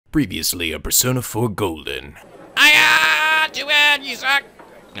Previously on Persona 4 Golden. Too bad, you suck.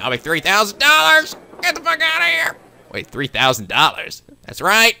 I'll make $3,000. Get the fuck out of here. Wait, $3,000? That's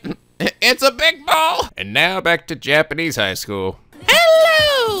right. It's a big ball. And now back to Japanese high school.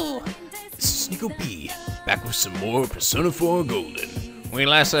 Hello. This is NicoB, back with some more Persona 4 Golden. When we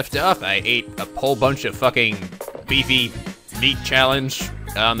last left off, I ate a whole bunch of fucking beefy meat challenge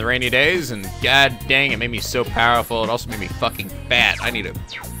on the rainy days, and god dang, it made me so powerful. It also made me fucking fat. I need to...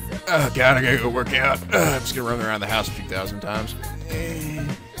 Oh god, I gotta go work out. I'm just gonna run around the house a few thousand times.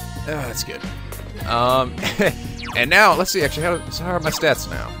 That's good. And now, let's see, actually, how are my stats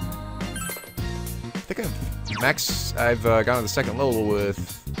now? I think I've gone to the second level with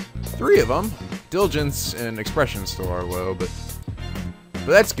 3 of them. Diligence and expression still are low, but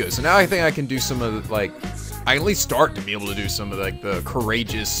that's good. So now I think I can do some of the, like, I can at least start to be able to do some of, like, the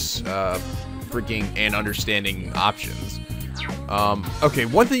courageous, freaking and understanding options. Okay,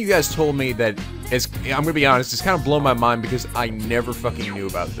 one thing you guys told me that is, I'm gonna be honest, it's kind of blown my mind because I never fucking knew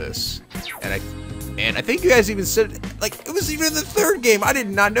about this. And I think you guys even said, like, it was even in the 3rd game, I did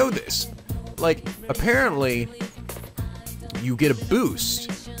not know this. Like, apparently, you get a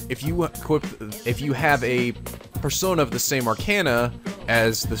boost if you have a persona of the same arcana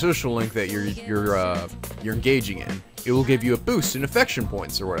as the social link that you're engaging in. It will give you a boost in affection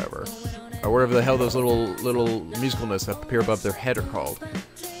points or whatever the hell those little musical notes that appear above their head are called.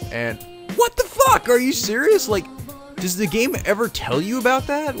 And what the fuck? Are you serious? Like, does the game ever tell you about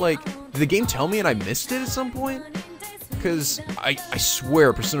that? Like, did the game tell me and I missed it at some point? Because I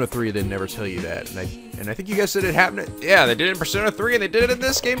swear Persona 3 didn't ever tell you that, and I think you guys said it happened. Yeah, they did it in Persona 3 and they did it in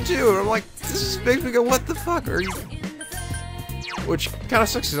this game too. And I'm like, this makes me go, what the fuck are you? Which kind of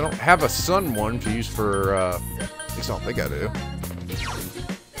sucks because I don't have a sun one to use for. At least I don't think I do.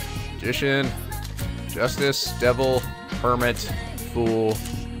 Magician, Justice, Devil, Hermit, Fool,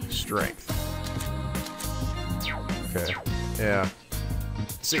 Strength. Okay, yeah.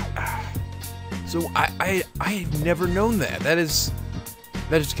 See, so I've never known that. That just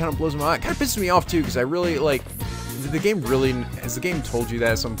kind of blows my mind. Kind of pisses me off too, because I really like. Has the game told you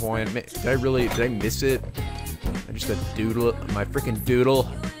that at some point? Did I miss it? I just got doodle, my freaking doodle,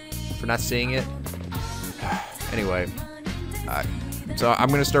 for not seeing it. Anyway, so I'm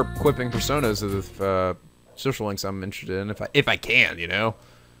gonna start equipping personas with social links I'm interested in, if I can, you know.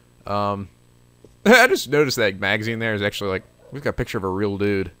 I just noticed that magazine there is actually like, we've got a picture of a real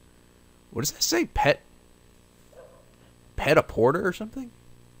dude. What does that say? Pet a porter or something?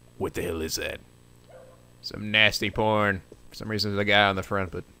 What the hell is that? Some nasty porn. For some reason, there's a guy on the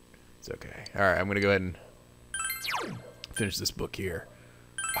front, but it's okay. All right, I'm gonna go ahead and finish this book here.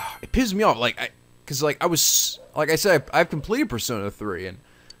 It pisses me off, because I was, like I said, I've completed Persona 3, and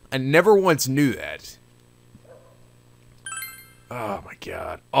I never once knew that. Oh my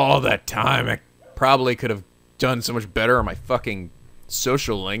god, all that time, I probably could have done so much better on my fucking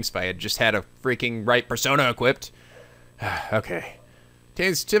social links if I had just had a freaking right persona equipped. Okay.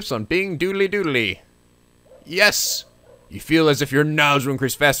 Contains tips on being doodly. Yes! You feel as if your knowledge will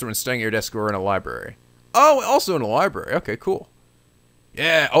increase faster when studying at your desk or in a library. Oh, also in a library. Okay, cool.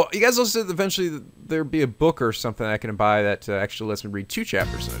 Yeah. Oh, you guys also said eventually there'd be a book or something I can buy that actually lets me read 2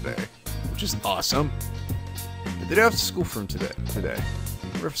 chapters in a day, which is awesome. But they don't have to school from today.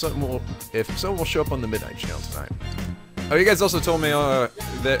 Or if someone will show up on the Midnight Channel tonight. Oh, you guys also told me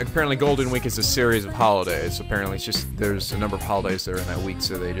that apparently Golden Week is a series of holidays. Apparently, it's just there's a number of holidays that are in that week,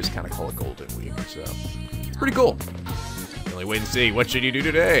 so they just kind of call it Golden Week. So it's pretty cool. Only wait and see. What should you do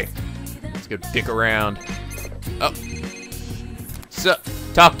today? Let's go dick around. Oh, so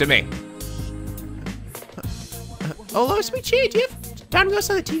talk to me. Oh, sweet Chi, do you have time to go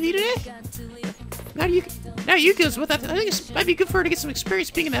see the TV today? Now you goes with us. I think it might be good for her to get some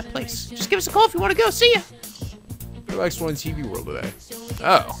experience being in that place. Just give us a call if you want to go. See ya. Who likes to TV World today?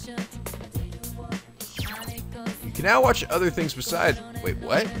 Oh. You can now watch other things besides. Wait,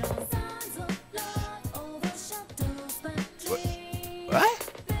 what?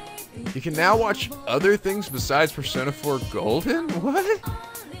 What? You can now watch other things besides Persona 4 Golden? What?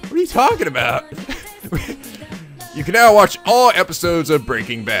 What are you talking about? You can now watch all episodes of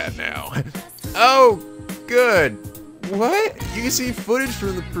Breaking Bad now. Oh, good. What? You can see footage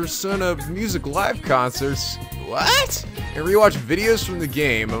from the Persona music live concerts. What? And rewatch videos from the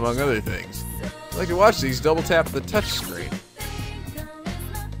game, among other things. If you'd like to watch these, double tap the touch screen.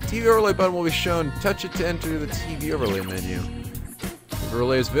 The TV overlay button will be shown. Touch it to enter the TV overlay menu. The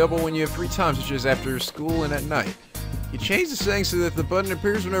overlay is available when you have free time, such as after school and at night. You change the settings so that the button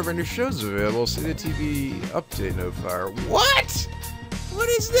appears whenever a new show is available. See the TV update notifier. What? What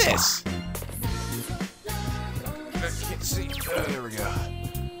is this? I can't see. There we go.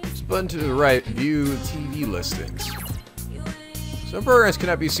 button to the right, view TV listings. Some programs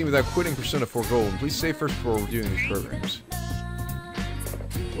cannot be seen without quitting Persona 4 Gold. Please save first before reviewing these programs.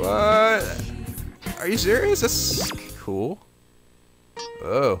 What? Are you serious? That's cool.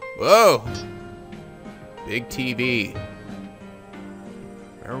 Oh, whoa! Big TV.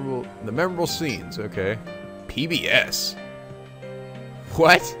 The memorable scenes. Okay. PBS.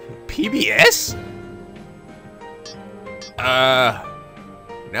 What? PBS?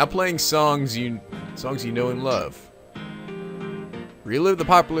 Now playing songs you know and love. Relive the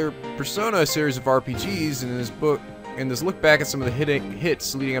popular Persona series of RPGs in this look back at some of the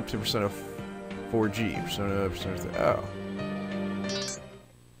hits leading up to Persona 4G. Persona 3. Oh.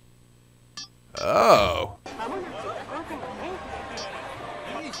 Oh.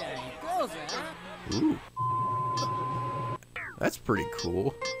 Ooh. That's pretty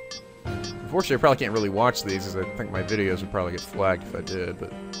cool. Unfortunately, I probably can't really watch these, because I think my videos would probably get flagged if I did,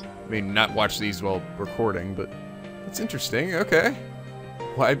 but... I mean, not watch these while recording, but... It's interesting, okay.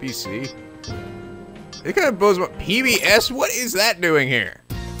 YBC. It kind of blows up. PBS? What is that doing here?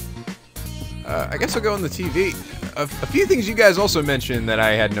 I guess I'll go on the TV. A few things you guys also mentioned that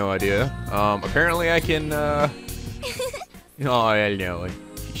I had no idea. Apparently I can, Oh, I know.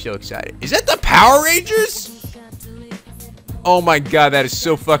 She's so excited. Is that the Power Rangers? Oh my god, that is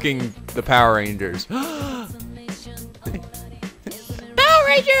so fucking the Power Rangers. Power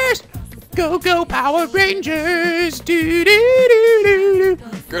Rangers! Go, go, Power Rangers! Do, do, do, do, do.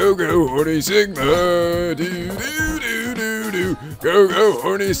 Go, go, horny Sigma! Do, do, do, do, do. Go, go,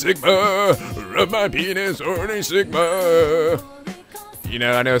 horny Sigma! Rub my penis, horny Sigma! You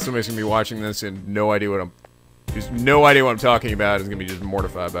know, I know somebody's gonna be watching this and no idea what I'm talking about. Is gonna be just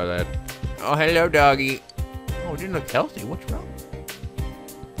mortified by that. Oh, hello, doggy. Oh, it didn't look healthy. What's wrong?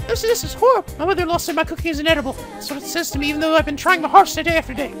 This is horrible. My mother-in-law said my cooking is inedible. That's what it says to me, even though I've been trying my hardest day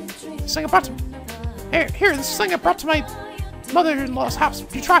after day. This thing I brought to... Here, this thing I brought to my mother-in-law's house.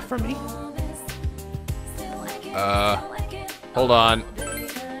 Would you try for me? Hold on.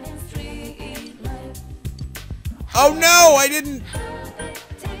 Oh no, I didn't...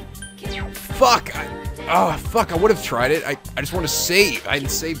 Fuck. Fuck, I would have tried it. I just want to save. I hadn't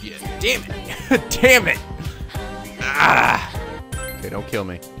saved yet. Damn it. Damn it. Ah. Okay, don't kill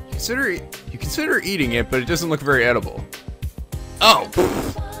me. You consider eating it, but it doesn't look very edible. Oh.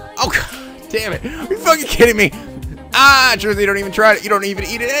 Oh, god damn it. Are you fucking kidding me? Ah, sure, you don't even try it. You don't even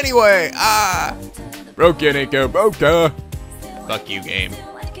eat it anyway. Ah. Broken, Nico, broken. Fuck you, game.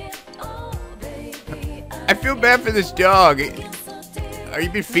 I feel bad for this dog. Are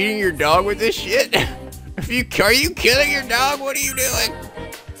you been feeding your dog with this shit? Are you killing your dog? What are you doing?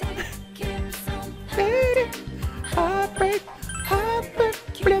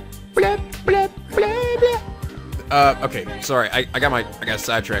 Okay, sorry, I got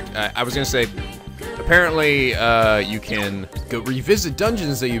sidetracked. I was gonna say, apparently, you can go revisit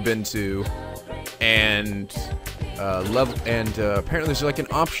dungeons that you've been to, and apparently there's like an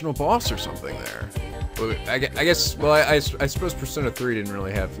optional boss or something there. But I guess, well, I suppose Persona 3 didn't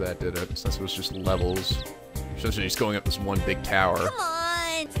really have that, did it? Since it was just levels. Essentially just going up this one big tower. Come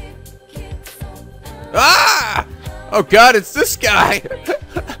on! Ah! Oh god, it's this guy!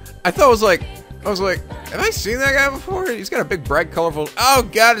 I was like, have I seen that guy before? He's got a big, bright, colorful... Oh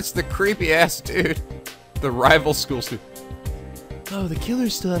god, it's the creepy-ass dude. The rival school student. Oh, the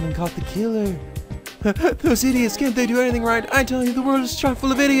killers still haven't caught the killer. Those idiots, can't they do anything right? I tell you, the world is chock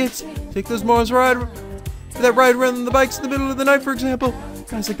full of idiots. Take those morons that ride around the bikes in the middle of the night, for example.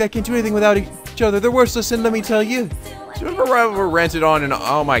 Guys like that can't do anything without each other. They're worthless, and let me tell you. So if a rival were rented on and...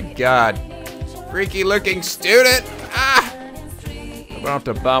 Oh my god. Freaky looking student! Ah! I don't have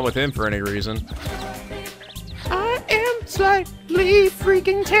to bond with him for any reason. I am slightly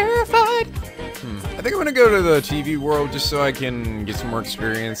freaking terrified. I think I'm gonna go to the TV world just so I can get some more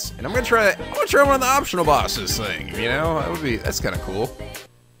experience. And I'm gonna try one of the optional bosses thing, you know? That's kinda cool.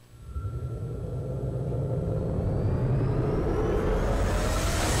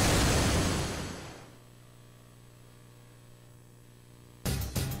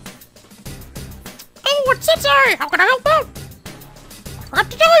 Oh, it's Sensei! How can I help out? I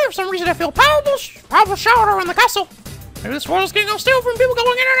forgot to tell you, for some reason I feel powerful shadow in the castle. Maybe this world is getting hostile from people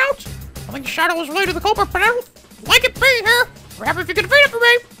going in and out. I think the shadow was related to the culprit, but I don't like it being here. We're happy if you can defeat it for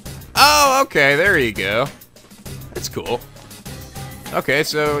me. Oh, okay, there you go. That's cool. Okay,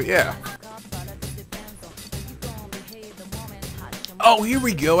 so, yeah. Oh, here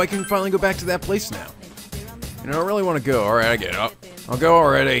we go. I can finally go back to that place now. You know, I really want to go. Alright, I get up. I'll go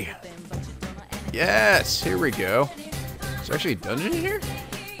already. Yes, here we go. Is there actually a dungeon here?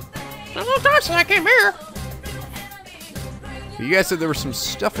 It's a little time since I came here. Okay, you guys said there was some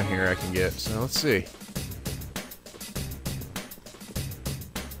stuff in here I can get, so let's see.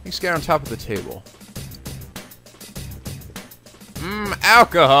 Let's get on top of the table.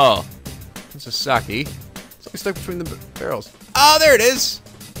 Alcohol. This is sake. It's like stuck between the barrels. Oh, there it is!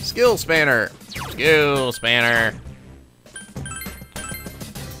 Skill spanner. Skill spanner.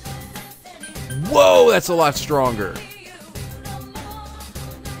 Whoa, that's a lot stronger.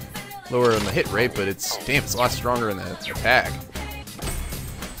 Lower on the hit rate, but it's a lot stronger in the attack.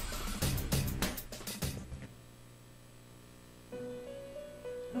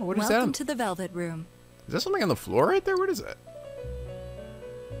 Oh, what is that? Welcome to the Velvet Room. Is that something on the floor right there? What is that?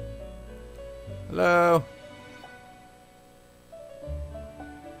 Hello?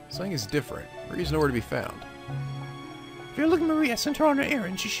 Something is different. Maria's nowhere to be found. If you're looking for Maria, send her on an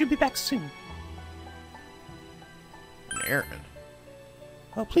errand. She should be back soon. An errand?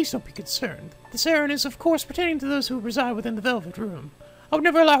 Oh, please don't be concerned. This errand is, of course, pertaining to those who reside within the Velvet Room. I would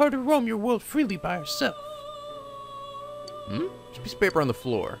never allow her to roam your world freely by herself. There's a piece of paper on the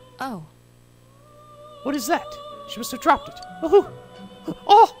floor. Oh. What is that? She must have dropped it. Oh!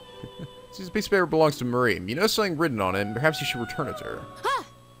 Oh! This piece of paper belongs to Marie. You know something written on it, and perhaps you should return it to her. Ah!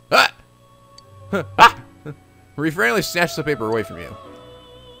 Ah! Ah! Marie frantically snatches the paper away from you.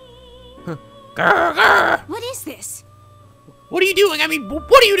 Grr, grr. What is this? What are you doing? I mean,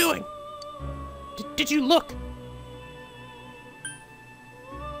 what are you doing? Did you look?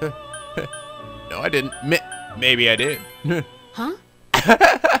 No, I didn't. Maybe I did. Huh?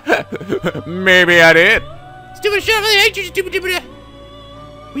 Maybe I did. Stupid shit, I hate you, stupid.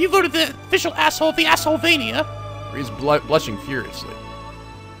 Well, you voted the official asshole of the Assholevania. Marie's blushing furiously.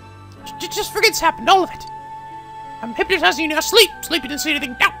 Just forget this happened, all of it. I'm hypnotizing you now. Sleep! Sleep, you didn't see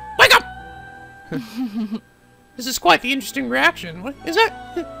anything. Now, wake up! This is quite the interesting reaction. What is that?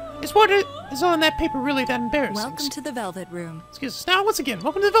 Is what is on that paper really that embarrassing? Welcome to the Velvet Room. Excuse us. Now, once again,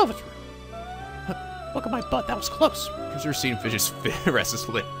 welcome to the Velvet Room. Look at my butt. That was close. Prisoner seen fishes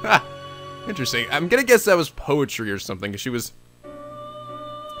restlessly. Ha! Interesting. I'm gonna guess that was poetry or something, because she was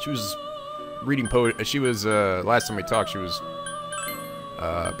reading poetry. She was, last time we talked, she was,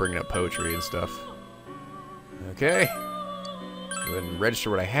 bringing up poetry and stuff. Okay. Let's go ahead and register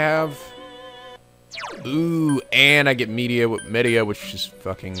what I have. Ooh, and I get media, which is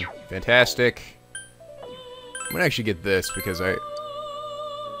fucking fantastic. I'm gonna actually get this, because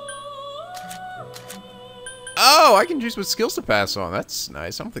Oh, I can choose what skills to pass on. That's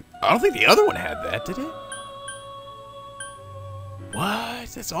nice. I don't think the other one had that, did it? What?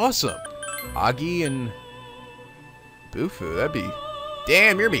 That's awesome. Agi and Bufu. That'd be...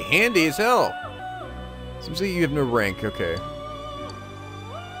 Damn, you're gonna be handy as hell. Seems like you have no rank. Okay.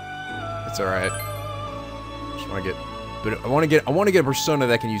 It's alright. Just wanna get... But I wanna get a persona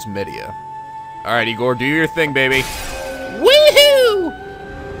that can use media. Alright, Igor, do your thing, baby. Woohoo!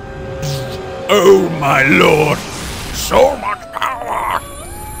 Oh my lord! So much power!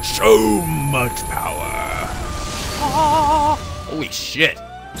 So much power! Holy shit.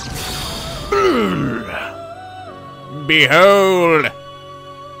 Behold!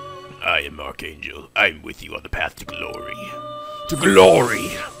 I am Archangel. I am with you on the path to glory. To glory!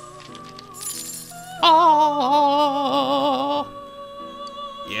 Oh!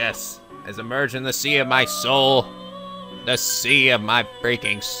 Yes, as I merge in the sea of my soul. The sea of my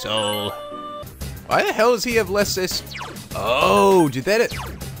breaking soul. Why the hell does he have less S? Oh, did that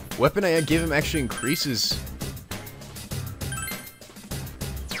weapon I give him actually increases?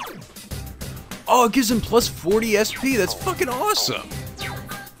 Oh, it gives him plus 40 SP. That's fucking awesome.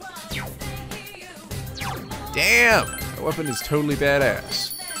 Damn, that weapon is totally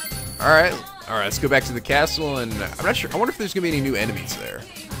badass. All right, let's go back to the castle, and I'm not sure. I wonder if there's gonna be any new enemies there.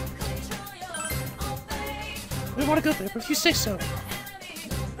 We want to go there, but if you say so.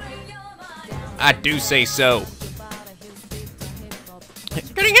 I do say so.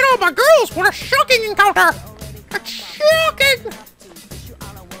 Getting hit on by girls! What a shocking encounter! It's shocking!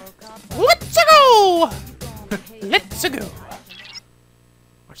 Let's go! Let's go.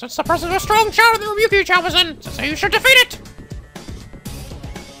 Since the presence of a strong shadow in the Ryuki Chow is in, so you should defeat it!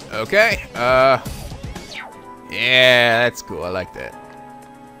 Okay, yeah, that's cool. I like that.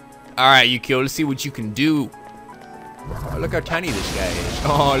 Alright, Yukio, let's see what you can do. Oh, look how tiny this guy is.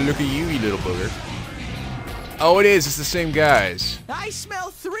 Oh, look at you, you little booger. Oh, it is. It's the same guys. I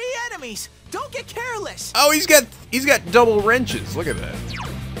smell 3 enemies. Don't get careless. Oh, he's got double wrenches. Look at that.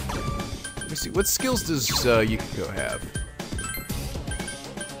 Let me see. What skills does Yukiko have?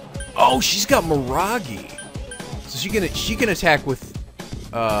 Oh, she's got Miragi. So she can attack with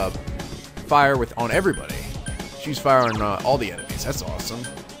fire on everybody. She's fire on all the enemies. That's awesome.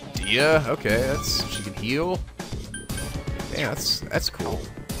 Dia, okay, she can heal. Yeah, that's cool.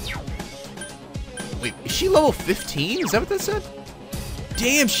 Wait, is she level 15? Is that what that said?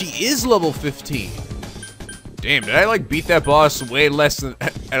 Damn, she is level 15. Damn, did I like beat that boss way less than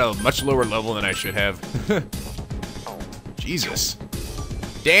at a much lower level than I should have? Jesus.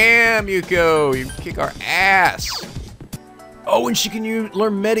 Damn, Yuko, you kick our ass. Oh, and she can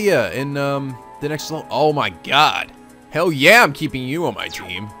learn Media in the next level. Oh my god. Hell yeah, I'm keeping you on my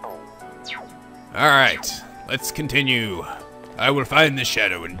team. Alright, let's continue. I will find the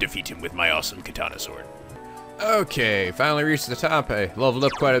Shadow and defeat him with my awesome katana sword. Okay, finally reached the top. I leveled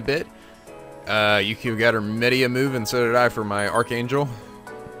up quite a bit. Yuko got her Media move, and so did I for my Archangel.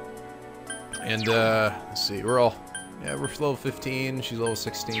 And, let's see, we're level 15, she's level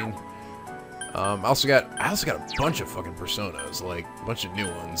 16. I also got a bunch of fucking personas, like, a bunch of new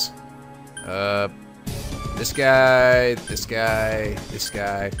ones. This guy, this guy, this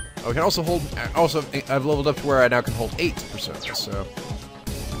guy. Oh, I can also hold, I've leveled up to where I now can hold 8 personas, so.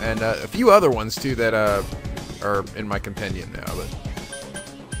 And, a few other ones, too, that, are in my compendium now, but.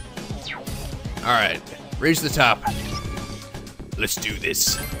 Alright, reach the top. Let's do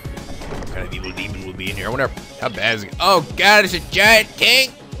this. What kind of evil demon will be in here? I wonder how bad is it? Oh god, it's a giant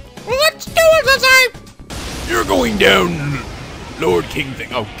king! Let's do it, Lizzie! You're going down, Lord King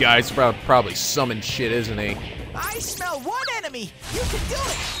thing. Oh god, he's probably summon shit, isn't he? I smell one enemy. You can do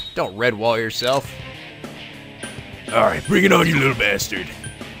it. Don't red wall yourself. Alright, bring it on, you little bastard.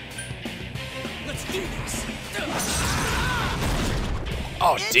 Let's do this.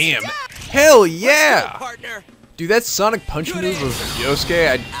 Oh It's damn. done. Hell yeah! Partner. Dude, that Sonic Punch move of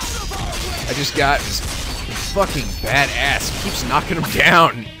Yosuke, I just got is fucking badass. He keeps knocking him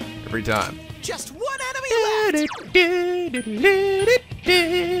down every time. Just one enemy left.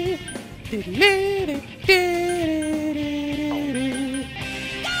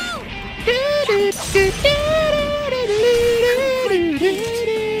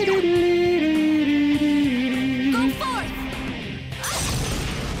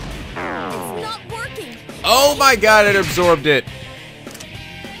 Oh my god, it absorbed it.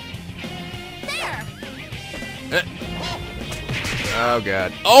 There. Oh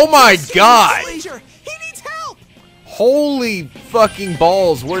god. Oh my god! Laser. He needs help. Holy fucking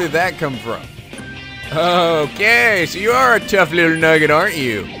balls, where did that come from? Okay, so you are a tough little nugget, aren't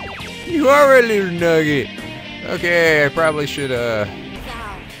you? You are a little nugget. Okay, I probably should, Thou.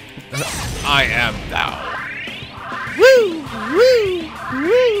 I am thou. Woo! Woo!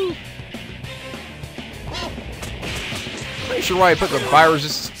 Woo! I'm not sure why I put the fire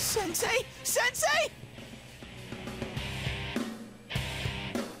resistance. Sensei. Sensei.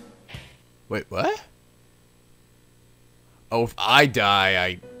 Wait, what? Oh, if I die,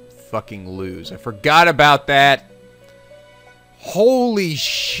 I fucking lose. I forgot about that. Holy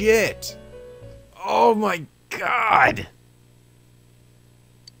shit. Oh my god.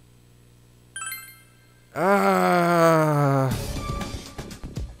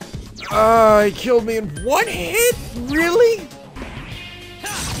 He killed me in one hit? Really?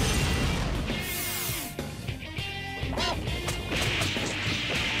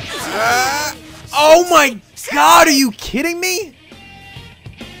 Oh my god, are you kidding me?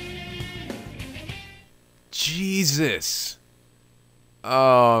 Jesus.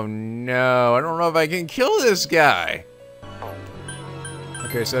 Oh no, I don't know if I can kill this guy.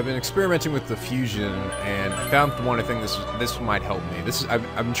 Okay, so I've been experimenting with the fusion, and I found one. I think this might help me. I've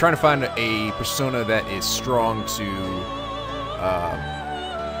been trying to find a persona that is strong to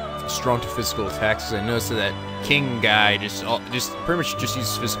physical attacks. Because I noticed that that king guy just pretty much just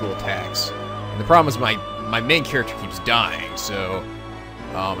uses physical attacks. And the problem is my main character keeps dying. So,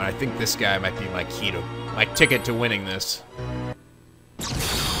 and I think this guy might be my key to my ticket to winning this.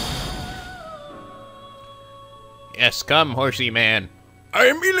 Yes, come, horsey man. I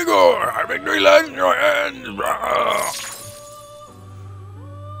am Eligor! I victory lies in your hands!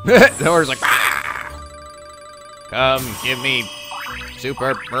 The horse is like, ah! Come, give me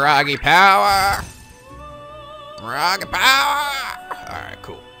super Miragi power. Miragi power! Alright,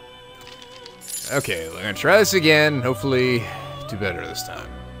 cool. Okay, we're gonna try this again. Hopefully, do better this time.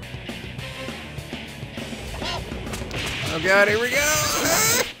 Oh god, here we go!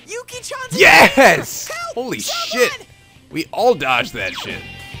 Yuki-chan's Yes! Help! Holy Someone! shit! We all dodged that shit.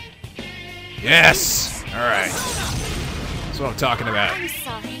 Yes! Alright. That's what I'm talking about. I'm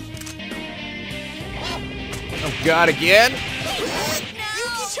sorry. Oh god, again?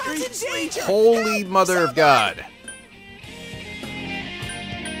 Yuki-chan's in danger. Holy Help! mother of Someone! God.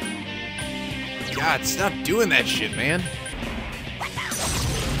 God, stop doing that shit, man.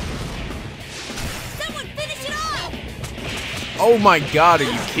 Someone finish it off! Oh my god,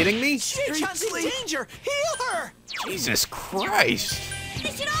 are you kidding me? Yuki-chan's in danger. Heal her. Jesus Christ.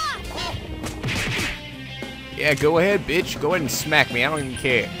 Finish it off! Yeah, go ahead, bitch. Go ahead and smack me. I don't even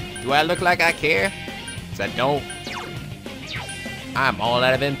care. Do I look like I care? 'Cause I don't. I'm all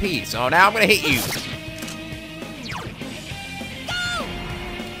out of MP, so now I'm gonna hit you.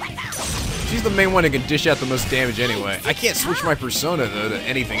 She's the main one that can dish out the most damage anyway. I can't switch my persona, though, to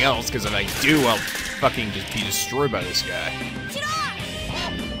anything else, because if I do, I'll fucking just be destroyed by this guy. Finish it off!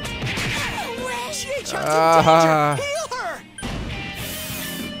 She ain't trying to heal her!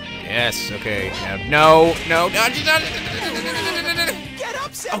 Yes, okay. Now, no. Get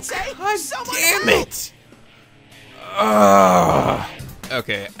up, Sensei! God Someone damn help! it!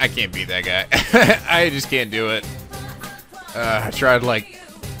 Okay, I can't beat that guy. I just can't do it. I tried like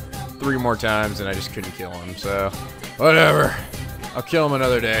 3 more times and I just couldn't kill him, so whatever. I'll kill him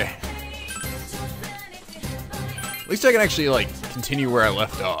another day. At least I can actually like continue where I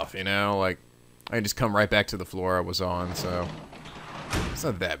left off, you know? Like, I can just come right back to the floor I was on, so it's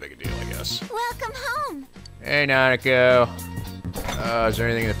not that big a deal, I guess. Welcome home! Hey, Nico. Is there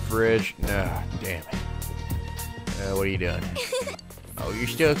anything in the fridge? No, damn it. What are you doing? Oh, you're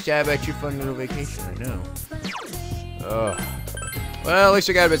still excited about your fun little vacation, I know. Well, at least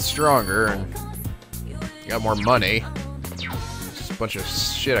I got a bit stronger and got more money. It's just a bunch of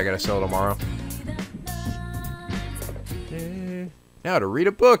shit I gotta sell tomorrow. Now to read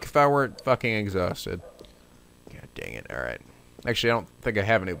a book if I weren't fucking exhausted. God dang it, alright. Actually, I don't think I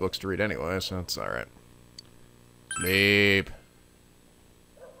have any books to read anyway, so it's alright. Sleep.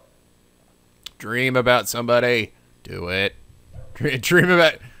 Dream about somebody. Do it. Dream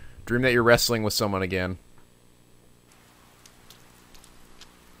that you're wrestling with someone again.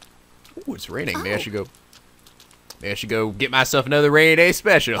 Ooh, it's raining. Maybe I should go Get myself another rainy day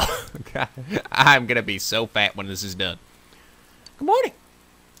special. God, I'm gonna be so fat when this is done. Good morning.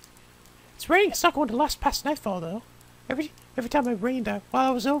 It's raining. It's not going to last past nightfall, though. Every time it rained while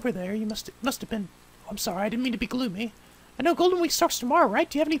I was over there, you must have been... Oh, I'm sorry, I didn't mean to be gloomy. I know Golden Week starts tomorrow, right?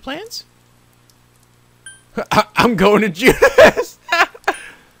 Do you have any plans? I'm going to Judas.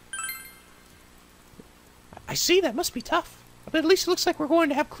 I see, that must be tough. But at least it looks like we're going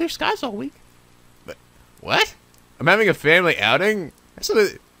to have clear skies all week. But what? I'm having a family outing? That's not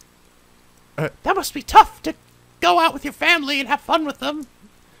a... That must be tough to go out with your family and have fun with them.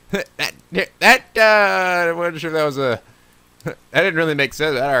 I wasn't sure if that was a... That didn't really make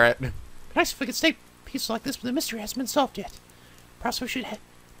sense. Alright. Nice if we could stay peaceful like this, but the mystery hasn't been solved yet. Perhaps we should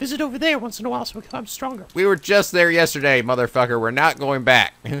visit over there once in a while so we become stronger. We were just there yesterday, motherfucker. We're not going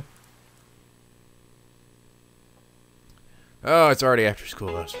back. Oh, it's already after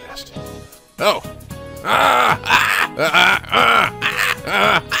school. That was fast. Oh!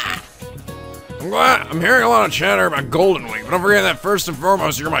 I'm hearing a lot of chatter about Golden Week, but don't forget that first and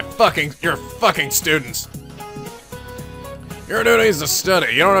foremost, you're fucking students. Your duty is to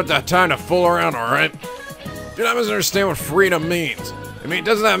study. You don't have to have time to fool around, alright? Do not misunderstand what freedom means. It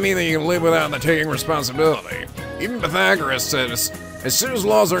does not mean that you can live without taking responsibility. Even Pythagoras said, as soon as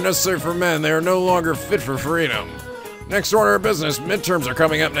laws are necessary for men, they are no longer fit for freedom. Next order of business, midterms are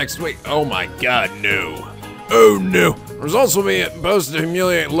coming up next week. Oh my god, no. Oh no. Results will be imposed to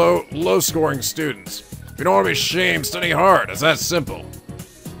humiliate low-scoring students. If you don't want to be shamed, study hard. It's that simple.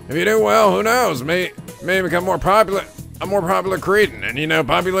 If you do well, who knows? May become a more popular cretin, and you know,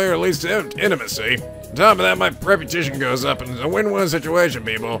 popularity leads to intimacy. On top of that, my reputation goes up, and it's a win-win situation,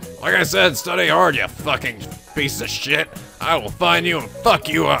 people. Like I said, study hard, you fucking piece of shit. I will find you and fuck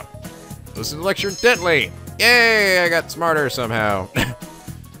you up. Listen to lecture intently. Yay, I got smarter somehow.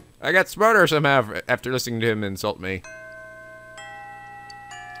 I got smarter somehow after listening to him insult me.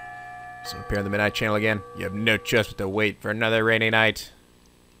 So appear on the Midnight Channel again. You have no choice but to wait for another rainy night.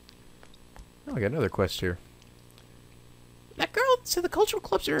 Oh, I got another quest here. That girl said the cultural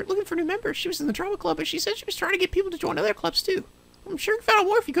clubs are looking for new members. She was in the drama club, and she said she was trying to get people to join other clubs, too. I'm sure you can find out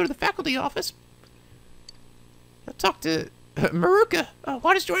more if you go to the faculty office. I'll talk to Maruka.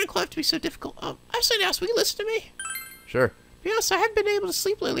 Why does joining a club have to be so difficult? I say now, so will you listen to me? Sure. To be honest, I haven't been able to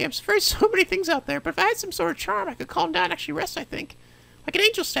sleep lately. I'm afraid of so many things out there, but if I had some sort of charm, I could calm down and actually rest, I think. Like an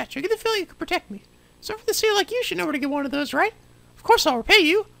angel statue. I get the feeling you could protect me. So for the sea like you should know where to get one of those, right? Of course I'll repay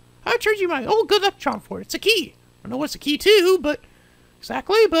you. I would trade you my old good luck charm for it. It's a key. I don't know what's a key to, but...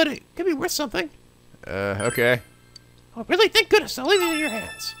 Exactly, but it could be worth something. Okay. Oh, really? Thank goodness. I'll leave it in your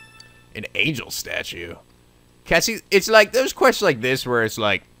hands. An angel statue. Cassie, it's like those questions like this where it's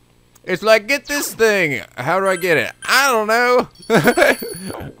like, get this thing. How do I get it? I don't know.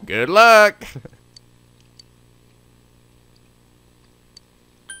 Good luck.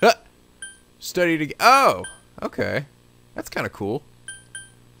 Study to... Oh, okay. That's kind of cool.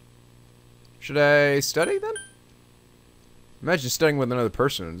 Should I study then? Imagine studying with another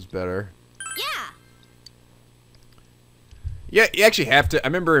person is better. Yeah. Yeah, you actually have to. I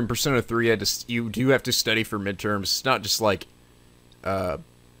remember in Persona 3, you do have to study for midterms. It's not just like, because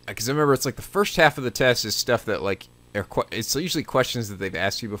I remember it's like the first half of the test is stuff that like, it's usually questions that they've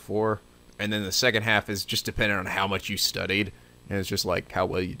asked you before, and then the second half is just dependent on how much you studied, and it's just like how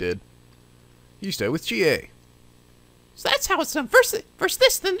well you did. You studied with GA. So that's how it's done. First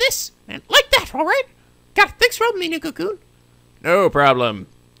this, then this. And like that, alright? Got it. Thanks for helping me, Nico-kun. No problem.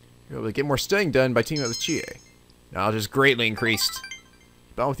 You're able to get more studying done by teaming up with GA. Knowledge is greatly increased.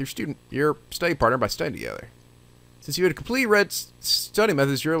 Bond with your study partner by studying together. Since you had completely read study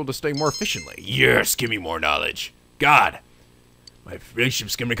methods, you're able to study more efficiently. Yes, give me more knowledge. God, my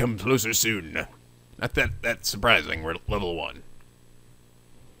relationship's gonna come closer soon. Not that's surprising. We're level 1.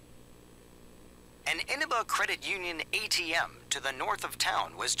 An Inaba Credit Union ATM to the north of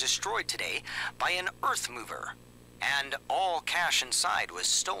town was destroyed today by an earth mover, and all cash inside was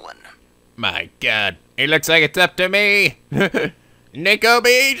stolen. My God, it looks like it's up to me.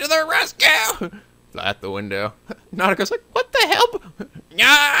 NicoB to the rescue! Fly out the window. Nanako's like, what the hell?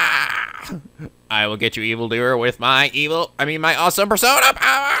 Ah! I will get you, evildoer, with my awesome persona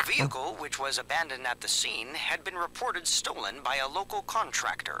power! The vehicle, which was abandoned at the scene, had been reported stolen by a local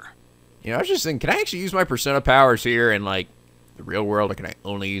contractor. You know, I was just thinking, can I actually use my persona powers here in, like, the real world, or can I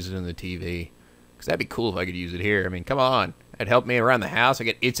only use it in the TV? Because that'd be cool if I could use it here. I mean, come on. That'd help me around the house. I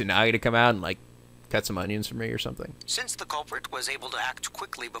get Itsunagi to come out and, like, cut some onions for me or something. Since the culprit was able to act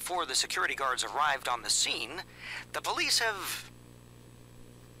quickly before the security guards arrived on the scene, the police have...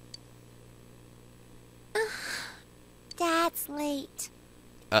 Dad's late.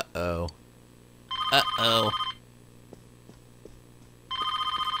 Uh-oh. Uh-oh.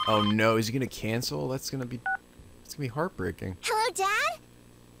 Oh no, is he gonna cancel? It's gonna be heartbreaking. Hello, Dad?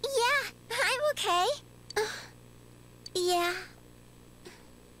 Yeah, I'm okay. Yeah.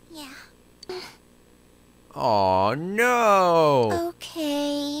 Yeah. Oh no!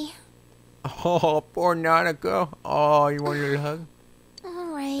 Okay. Oh, poor Nanako. Oh, you want a little hug?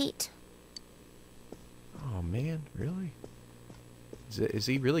 Alright. Oh man, really? Is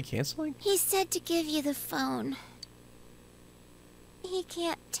he really canceling? He said to give you the phone. He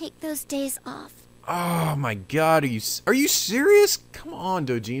can't take those days off. Oh my God, are you serious? Come on,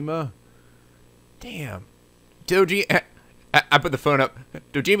 Dojima. Damn. Doji, I put the phone up.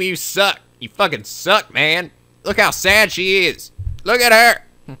 Dojima, you suck. You fucking suck, man. Look how sad she is. Look at her.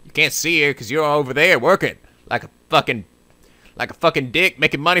 You can't see her because you're over there working like a fucking dick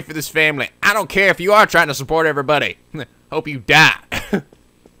making money for this family. I don't care if you are trying to support everybody. Hope you die.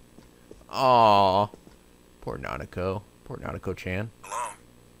 Aw. Poor Nanako. Poor Nanako-chan. Hello?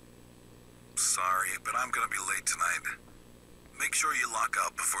 Sorry, but I'm gonna be late tonight. Make sure you lock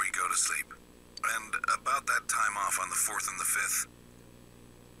up before you go to sleep. And about that time off on the 4th and the 5th,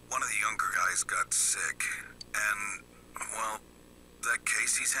 one of the younger guys got sick, and, well, that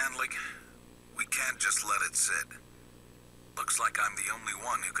case he's handling, we can't just let it sit. Looks like I'm the only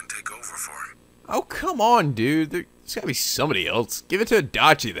one who can take over for him. Oh, come on, dude. There's gotta be somebody else. Give it to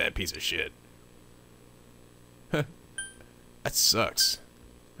Adachi, that piece of shit. That sucks.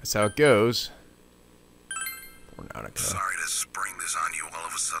 That's how it goes. Poor Nanako. Sorry to spring this on you all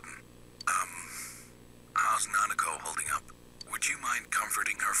of a sudden. How's Nanako holding up? Would you mind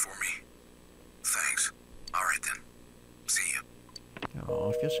comforting her for me? Thanks. Alright then. See ya. Oh,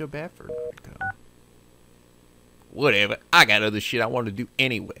 I feel so bad for Nanako. Whatever. I got other shit I want to do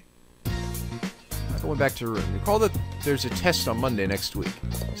anyway. I went back to the room. Recall that there's a test on Monday next week.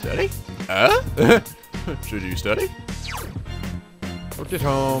 Study? Should you study? Worked at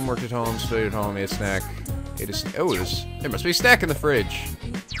home, studied at home, ate a snack. There must be a snack in the fridge.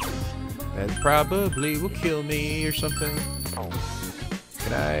 That probably will kill me or something.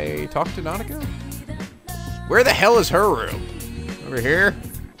 Can I talk to Nanako? Where the hell is her room? Over here?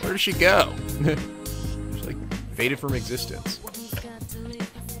 Where did she go? She's like faded from existence. What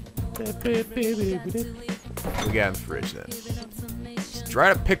we got in the fridge then?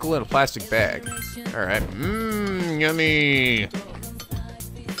 Dried up pickle in a plastic bag. Alright. Mmm, yummy.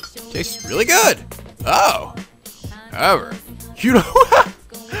 Tastes really good. Oh. However, you know,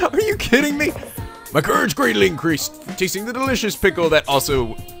 are you kidding me? My courage greatly increased, tasting the delicious pickle that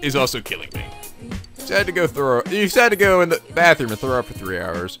is also killing me. You had to go in the bathroom and throw up for 3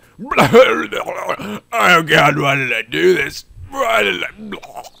 hours. Oh God, why did I do this? Why did I?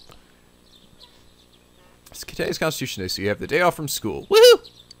 It's today's Constitution Day, so you have the day off from school. Woohoo!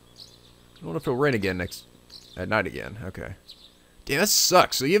 I wonder if it'll rain again at night again. Okay. Damn, that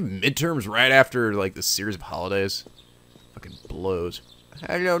sucks. So you have midterms right after, like, the series of holidays? Fucking blows.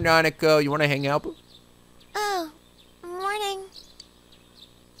 Hello, Nanako. You want to hang out? Oh, morning.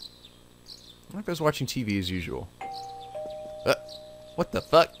 I was watching TV as usual. What the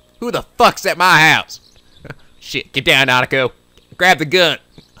fuck? Who the fuck's at my house? Shit, get down, Nico. Grab the gun.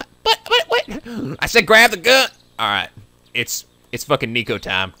 What? I said grab the gun. All right, it's fucking Nico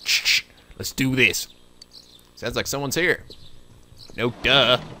time. Let's do this. Sounds like someone's here. No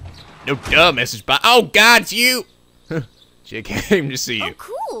duh. No duh message by. Oh God, it's you. She came to see you.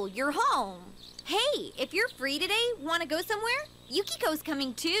 Oh, cool. You're home. Hey, if you're free today, want to go somewhere? Yukiko's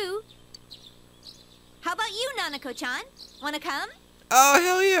coming too. How about you, Nanako-chan? Want to come? Oh,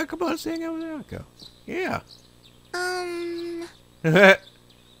 hell yeah. Come on, sing out with Nico. Yeah.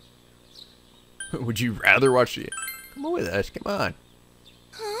 Would you rather watch the... Come on with us. Come on.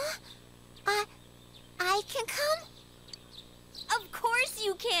 Huh? I can come? Of course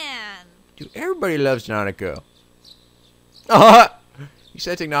you can. Dude, everybody loves Nanako. You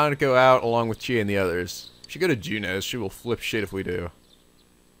said take Nanako out along with Chi and the others. If you go to Juno's, she will flip shit if we do.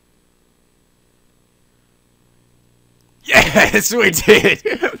 Yes, we did!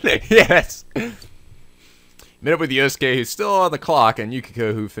 Yes! Met up with Yosuke, who's still on the clock, and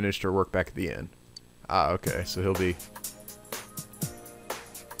Yukiko, who finished her work back at the inn. Ah, okay, so he'll be...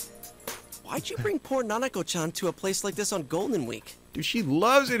 Why'd you bring poor Nanako-chan to a place like this on Golden Week? Dude, she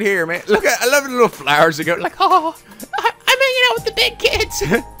loves it here, man. Look, I love the little flowers that go like, oh, I'm hanging out with the big kids.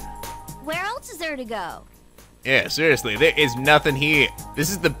 Where else is there to go? Yeah, seriously, there is nothing here.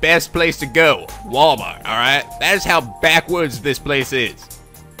 This is the best place to go. Walmart, alright? That is how backwoods this place is.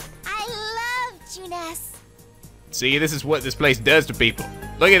 I love Junes. See, this is what this place does to people.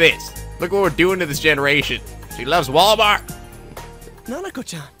 Look at this. Look what we're doing to this generation. She loves Walmart.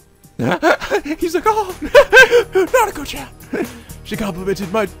 Nanako-chan. he's like, oh, Nanako-chan. She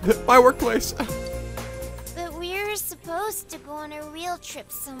complimented my workplace. But we were supposed to go on a real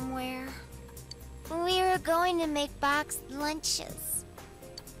trip somewhere. We were going to make boxed lunches.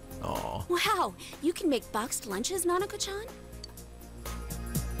 Aw. Wow, you can make boxed lunches, Nanako-chan?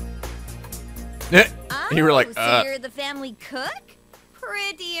 And you were like, so you're the family cook?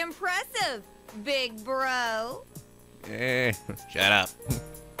 Pretty impressive, big bro. Shut up.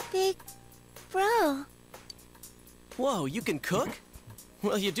 Big bro. Whoa, you can cook?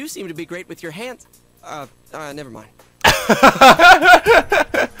 Well, you do seem to be great with your hands. Never mind.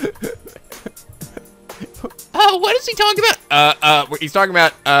 Oh, what is he talking about? He's talking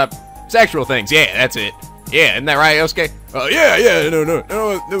about, sexual things. Yeah, that's it. Yeah, isn't that right, Yosuke? yeah,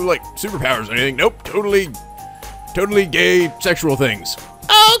 no, like, superpowers or anything. Nope, totally gay sexual things.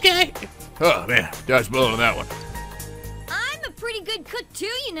 Oh, okay. Oh, man, dodged bullet on that one. I'm a pretty good cook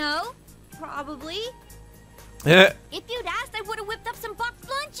too, you know. Probably. Yeah. If you'd asked, I would have whipped up some boxed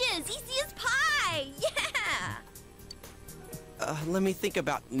lunches. Easy as pie. Yeah. Let me think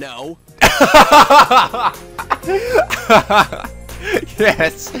about... No.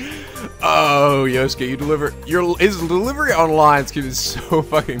 Yes. Oh, Yosuke, you deliver... His delivery on lines is so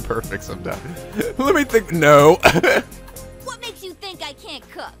fucking perfect sometimes. Let me think... No. What makes you think I can't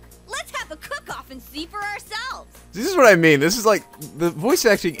cook? Let's have a cook-off and see for ourselves. This is what I mean. This is like... The voice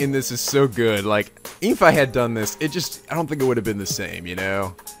acting in this is so good. Like, even if I had done this, it just... I don't think it would have been the same, you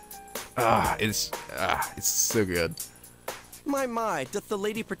know? It's so good. My, doth the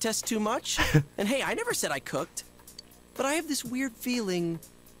lady protest too much? And hey, I never said I cooked. But I have this weird feeling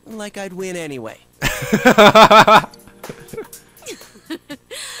like I'd win anyway.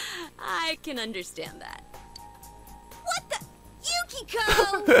 I can understand that. What the? Yukiko!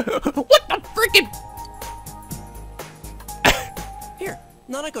 What the freaking? Here,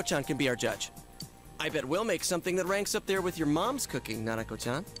 Nanako-chan can be our judge. I bet we'll make something that ranks up there with your mom's cooking,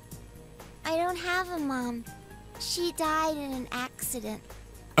 Nanako-chan. I don't have a mom. She died in an accident.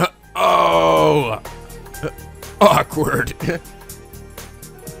 Awkward.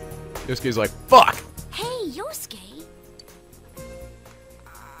 Yosuke's like, fuck! Hey, Yosuke.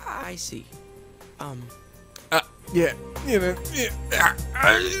 I see. Yeah.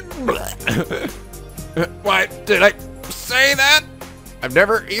 Why did I say that? I've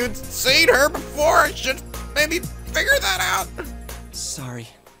never even seen her before. I should maybe figure that out. Sorry.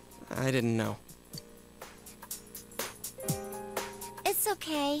 I didn't know. It's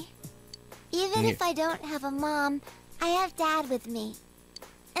okay. Even if I don't have a mom, I have Dad with me.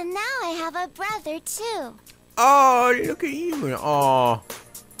 And now I have a brother too. Oh, look at you. Oh.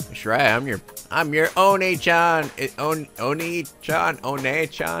 That's right. I'm your One-chan. Oni-chan?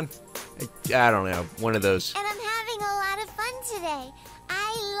 One-chan? I don't know. One of those. And I'm having a lot of fun today.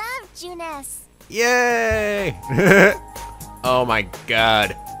 I love Junes. Yay! Oh my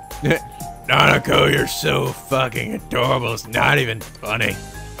god. Nanako, you're so fucking adorable. It's not even funny.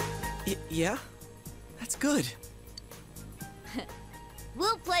 Yeah? That's good.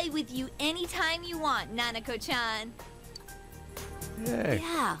 We'll play with you anytime you want, Nanako-chan. Yay.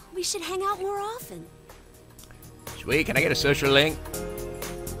 Yeah, we should hang out more often. Sweet, can I get a social link?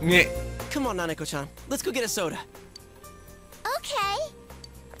 Nyeh. Come on, Nanako-chan. Let's go get a soda. Okay.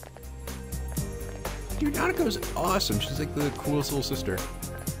 Dude, Nanako's awesome. She's like the coolest little sister.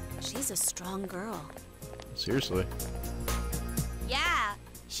 She's a strong girl. Seriously. Yeah,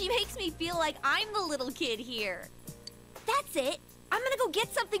 she makes me feel like I'm the little kid here. That's it. I'm gonna go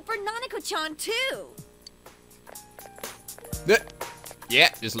get something for Nanako-chan, too. Yeah,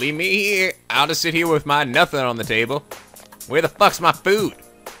 just leave me here. I'll just sit here with my nothing on the table. Where the fuck's my food?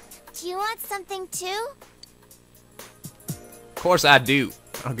 Do you want something too? Of course I do.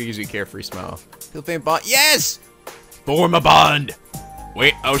 I'll give you a carefree smile. Feel faint bond. Yes! Form a bond.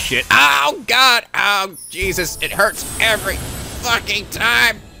 Wait, oh shit. Oh god! Oh Jesus, it hurts every fucking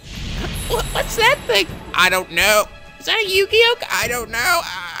time. What's that thing? I don't know. Is that a Yu-Gi-Oh? I don't know.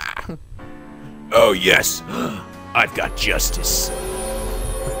 Oh yes, I've got justice.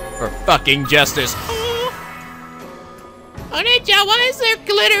 For fucking justice. Onichan, why is there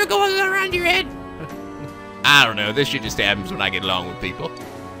glitter going around your head? I don't know, this shit just happens when I get along with people.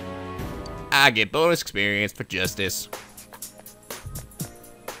 I get bonus experience for justice.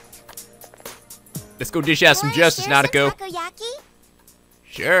 Let's go dish out some Wanna justice, share some Nanako. takoyaki?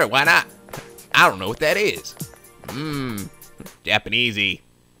 Sure, why not? I don't know what that is. Mmm, Japanesey.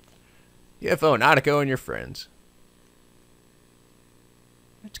 UFO, Nanako, and your friends.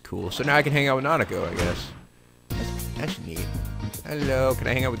 That's cool. So now I can hang out with Nanako, I guess. That's neat. Hello, can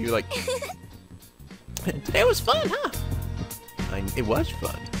I hang out with you, like... Today was fun, huh? It was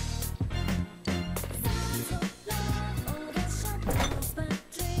fun.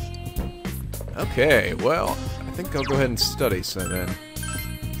 Okay, well, I think I'll go ahead and study some then.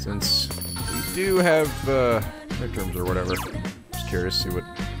 Since we do have, midterms or whatever. Just curious to see what...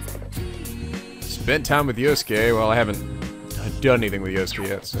 Spent time with Yosuke. Well, I haven't done anything with Yosuke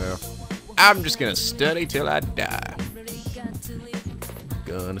yet, so... I'm just gonna study till I die.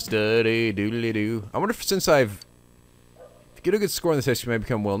 Gonna study, doodly-doo. I wonder if since if you get a good score on this test, you may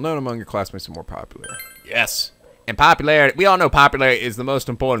become well-known among your classmates and more popular. Yes. And popularity, we all know popularity is the most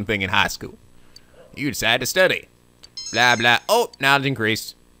important thing in high school. You decide to study. Blah, blah. Oh, knowledge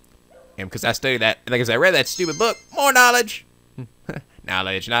increased. And because I studied that, because I read that stupid book, more knowledge.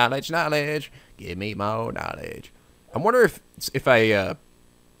 Knowledge, knowledge, knowledge. Give me more knowledge. I wonder if since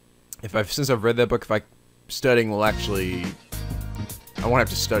I've read that book, if studying will actually... I won't have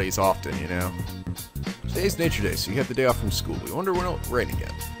to study as often, you know. Today's Nature Day, so you have the day off from school. We wonder when it'll rain again.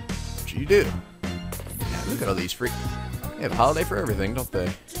 What should you do? Yeah, look at all these freaks. They have a holiday for everything, don't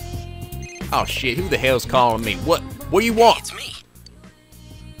they? Oh shit, who the hell's calling me? What do you want? It's me.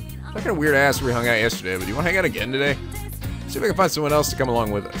 It's not kind of weird ass we hung out yesterday, but do you want to hang out again today? See if I can find someone else to come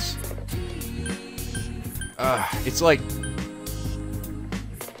along with us. It's like...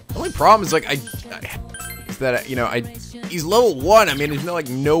 The only problem is, like, is that, you know, he's level 1. I mean, there's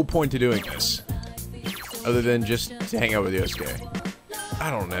no point to doing this. Other than just to hang out with Yosuke.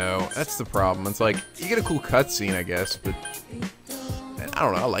 I don't know. That's the problem. It's like, you get a cool cutscene, I guess, but... Man, I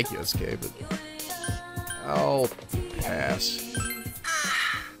don't know. I like Yosuke, but... I'll pass.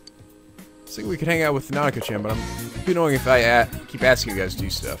 I think we could hang out with Nanako-chan, but I'm annoying if I keep asking you guys to do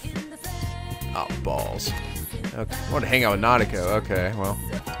stuff. Oh, balls. Okay. I want to hang out with Nanako. Okay, well...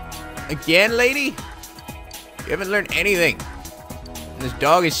 Again, lady? You haven't learned anything. And this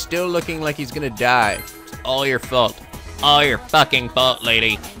dog is still looking like he's gonna die. It's all your fault. All your fucking fault,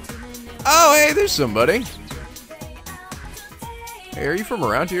 lady. Oh, hey, there's somebody. Hey, are you from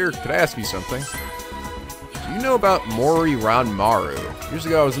around here? Could I ask you something? Do you know about Mori Ranmaru? Years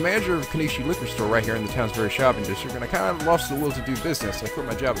ago, I was the manager of a Kanishi liquor store right here in the town's very shopping district, and I kind of lost the will to do business. I quit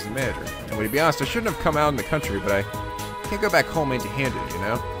my job as a manager. And to be honest, I shouldn't have come out in the country, but I can't go back home empty-handed, you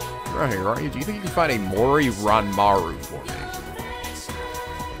know? You're around here, aren't you? Do you think you can find a Mori Ranmaru for me?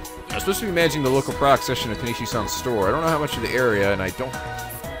 I'm supposed to be managing the local product section of Kanishi-san's store. I don't know how much of the area, and I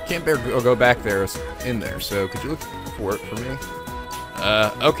can't bear to go back there in there. So could you look for it for me?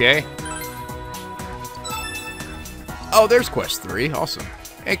 Okay. Oh, there's quest 3. Awesome.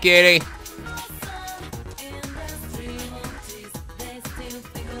 Hey, kitty.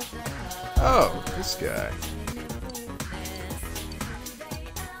 Oh, this guy.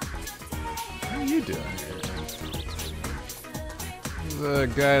 How are you doing here? The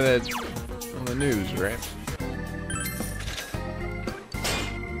guy that's on the news, right?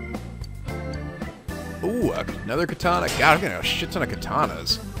 Ooh, another katana. God, I'm getting a shit ton of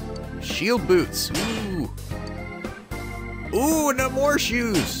katanas. Shield boots. Ooh. Ooh, no more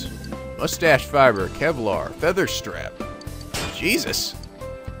shoes. Mustache fiber, Kevlar, feather strap. Jesus.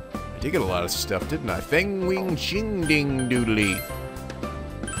 did get a lot of stuff, didn't I? Feng Wing Ching Ding Doodly.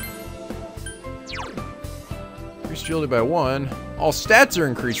 Increased agility by 1. All stats are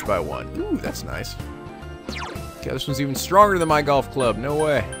increased by 1. Ooh, that's nice. Okay, this one's even stronger than my golf club. No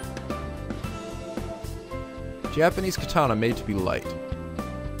way. Japanese katana made to be light.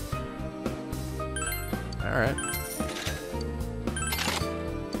 Alright.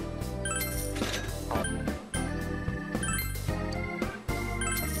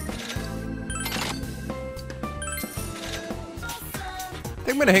 I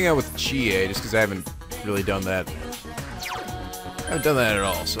think I'm gonna hang out with Chie just because I haven't really done that. I haven't done that at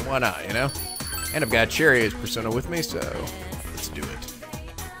all, so why not, you know? And I've got Cherry as Persona with me, so let's do it.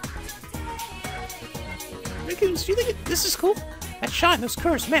 Nico's, do you think this is cool? That shine, those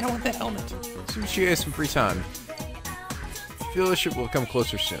curves, man, I want that helmet. So Chie has some free time. I feel this ship will come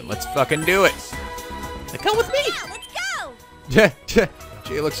closer soon. Let's fucking do it! Then come with me! Yeah, let's go!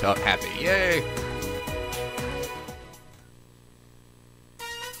 Chie looks happy. Yay!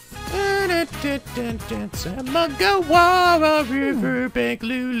 Samagawa Riverbank,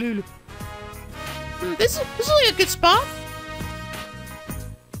 Lulu. This is like a good spot.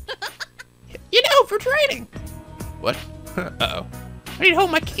 You know, for training. What? Uh-oh. I need to hone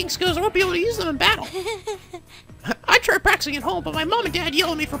my kicking skills. I won't be able to use them in battle. I tried practicing at home, but my mom and dad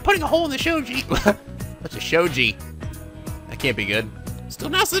yelled at me for putting a hole in the shoji. What's a shoji? That can't be good. Still,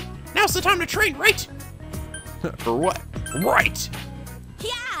 now's the time to train, right? For what? Right!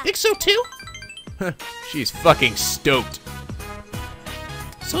 Yeah! Think so too? She's fucking stoked.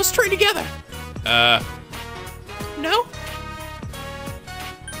 So let's train together. No?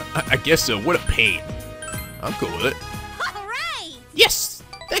 I guess so. What a pain. I'm cool with it. All right! Yes!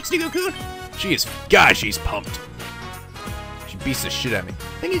 Thanks, Nico-kun. She's pumped. She beats the shit out of me.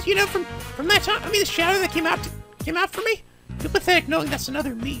 Thing is, you know, from that time, the shadow that came out for me, I feel pathetic knowing that's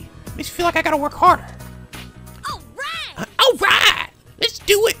another me. Makes me feel like I gotta work harder. All right! All right! Let's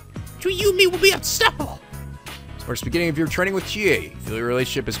do it! Between you and me will be unstoppable. Or it's the beginning of your training with Chie. Feel your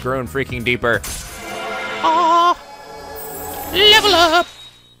relationship has grown freaking deeper. Aww. Level up!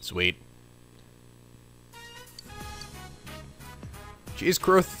 Sweet. Chie's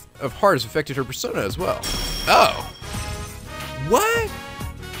growth of heart has affected her persona as well. Oh. What?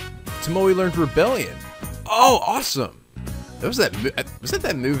 Tomoe learned Rebellion. Oh, awesome. Was that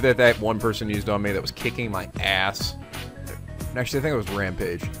that move that one person used on me that was kicking my ass? Actually, I think it was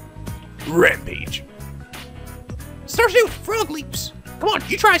Rampage. Rampage. Starts with frog leaps. Come on,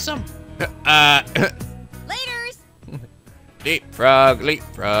 you try some. Laters! Leapfrog,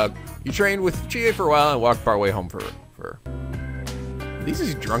 leapfrog. You trained with Chie for a while and walked partway home for. Are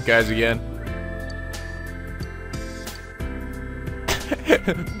these drunk guys again?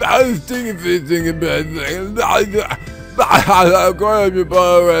 I was thinking about things.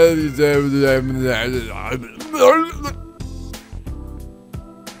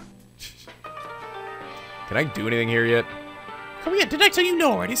 Can I do anything here yet? Come here, did I tell you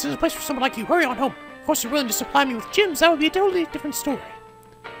no already? This is a place for someone like you. Hurry on home. Of course, you're willing to supply me with gyms. That would be a totally different story.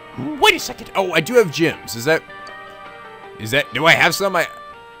 Wait a second. Oh, I do have gyms. Do I have some?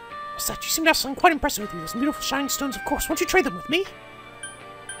 What's that? You seem to have something quite impressive with you. Those beautiful shining stones, of course. Won't you trade them with me?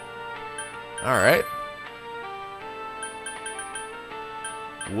 Alright.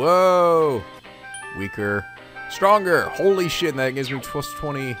 Whoa. Weaker. Stronger. Holy shit, and that gives me plus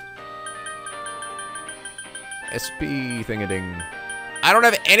 20 SP thing-a-ding. I don't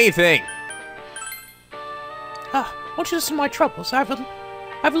have anything. Won't you listen to my troubles? I have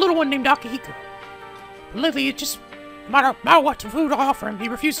a little one named Akihiko. But lately, it just, no matter what food I offer him, he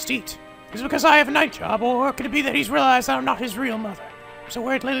refuses to eat. Is it because I have a night job, or could it be that he's realized that I'm not his real mother? I'm so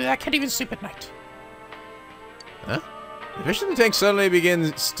worried lately that I can't even sleep at night. Huh? The fish in the tank suddenly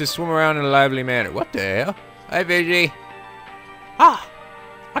begins to swim around in a lively manner. What the hell? Hi, Vigi.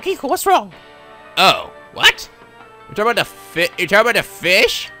 Akihiko, what's wrong? Oh, what? You talking about the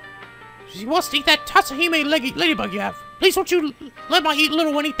fish? She wants to eat that Tatsahime ladybug you have. Please don't you let my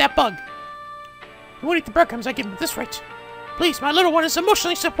little one eat that bug. He won't eat the breadcrumbs I give him at this rate. Please, my little one is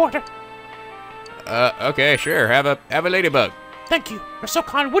emotionally supported. Okay, sure. Have a ladybug. Thank you. You're so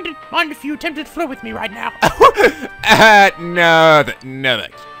kind. Wouldn't mind if you attempted to flirt with me right now. No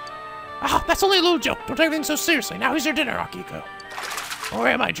thanks. That's only a little joke. Don't take everything so seriously. Now here's your dinner, Akihiko. Or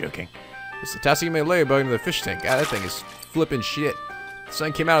am I joking? It's the Tatsugame ladybug in the fish tank. God, that thing is flipping shit. The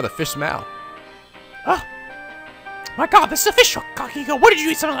sun came out of the fish's mouth. My god, this is a fish hook, Akihiko. Why did you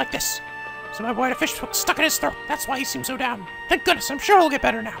eat something like this? So my boy had a fish hook stuck in his throat. That's why he seems so down. Thank goodness. I'm sure he'll get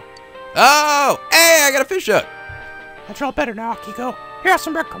better now. Oh! Hey, I got a fish hook! That's all better now, Akihiko. Here are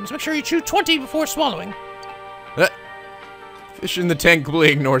some breadcrumbs. Make sure you chew 20 before swallowing. I Fish in the tank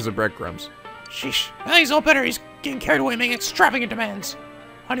completely ignores the breadcrumbs. Sheesh. Now he's all better. He's getting carried away making extravagant demands.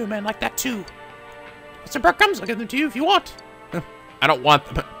 I knew a man like that too. What's the breadcrumbs? I'll give them to you if you want. I don't want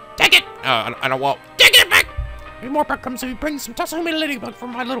them. Take it! I don't want. Take it back! Maybe more breadcrumbs if you bring some Tatsumi ladybug for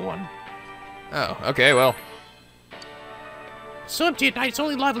my little one. Oh, okay, well. It's so empty at night, it's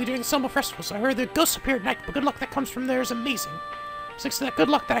only lively during the summer festivals. I heard the ghosts appear at night, but good luck that comes from there is amazing. It's thanks to that good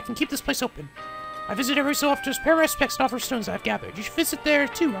luck that I can keep this place open. I visit every so often to pay my respects and offer stones I've gathered. You should visit there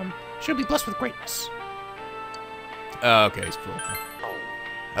too, should be blessed with greatness. Okay, it's cool.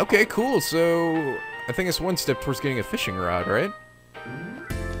 Okay, cool, so I think it's one step towards getting a fishing rod, right?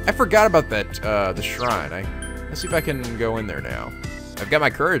 I forgot about that, the shrine. Let's see if I can go in there now. I've got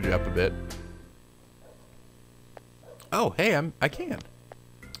my courage up a bit. Oh, hey, I can.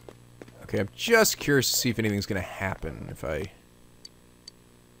 Okay, I'm just curious to see if anything's gonna happen if I...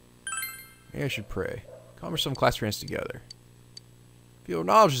 Maybe I should pray. Calm some class friends together. Feel your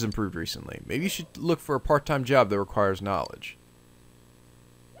knowledge has improved recently. Maybe you should look for a part-time job that requires knowledge.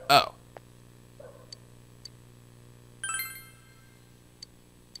 Oh.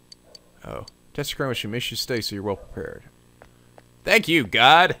 Oh. Test your machine makes you stay so you're well prepared. Thank you,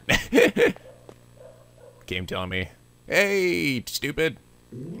 God. Game telling me, hey, stupid,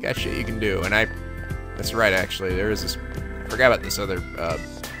 you got shit you can do. And That's right, actually. There is this... I forgot about this other,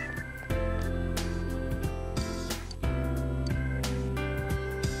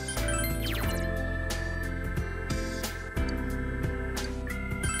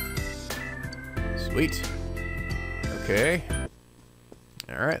 Sweet. Okay.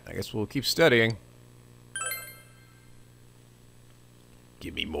 Alright, I guess we'll keep studying.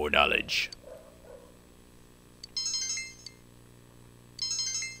 Give me more knowledge.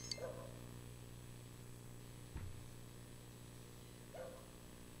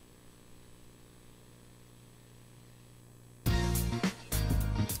 You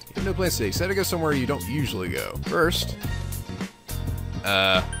have no plans today. Decide to go somewhere you don't usually go. First...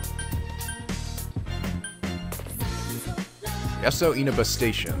 Yaso Inaba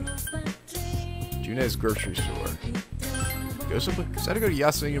Station. June's grocery store. Decide to go to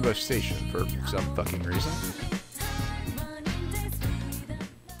Yaso Inaba Station for some fucking reason.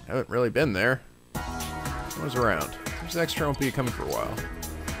 Haven't really been there. No one's around. Seems the next train won't be coming for a while.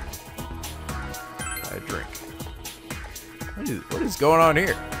 Buy a drink. What is going on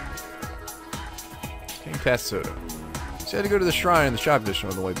here? King Tat Soda. Decide to go to the shrine in the shop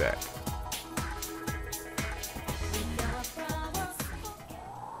edition on the way back.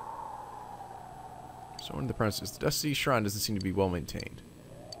 On the premises, the dusty shrine doesn't seem to be well maintained.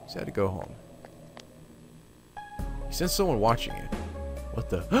 He's had to go home. He sensed someone watching it. What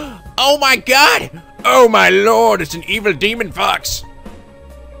the? Oh my God! Oh my Lord! It's an evil demon fox.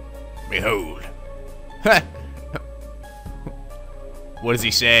 Behold. What does he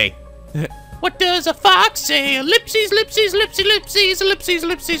say? What does a fox say? Ellipses, ellipses, ellipses, ellipses, ellipses,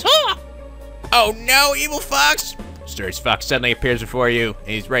 ellipses. Ha! Oh no, evil fox! Mysterious fox suddenly appears before you, and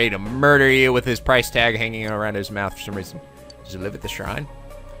he's ready to murder you with his price tag hanging around his mouth for some reason. Does he live at the shrine?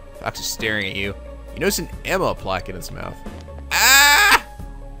 Fox is staring at you. You notice an Emma plaque in its mouth. Ah!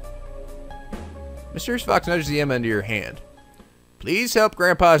 Mysterious fox nudges the Emma into your hand. Please help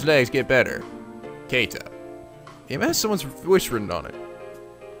Grandpa's legs get better. Keita. The Emma has someone's wish written on it.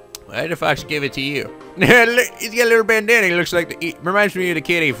 Why did the fox give it to you? He's got a little bandana. He looks like reminds me of the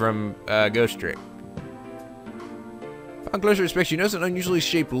kitty from Ghost Trick. On closer inspection, you notice an unusually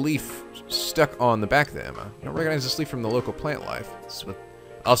shaped leaf stuck on the back of the Emma. You don't recognize this leaf from the local plant life. This is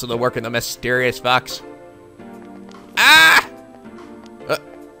also the work of the mysterious fox. Ah!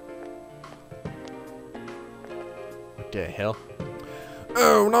 What the hell?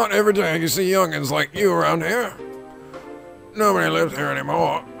 Oh, not every day you see youngins like you around here. Nobody lives here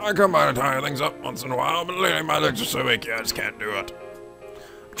anymore. I come by to tie things up once in a while, but lately my legs are so achy I just can't do it.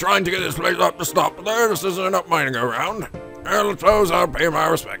 Trying to get this place up to stop, but there just isn't enough money to go around. I suppose I'll pay my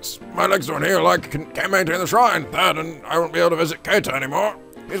respects. My legs don't heal like can't maintain the shrine. That, and I won't be able to visit Keita anymore.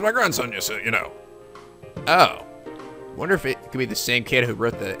 He's my grandson, you know. Oh. Wonder if it could be the same kid who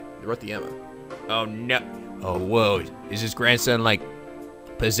wrote the Emma. Oh no. Oh whoa. Is his grandson like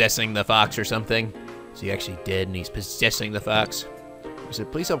possessing the fox or something? Is he actually dead and he's possessing the fox? He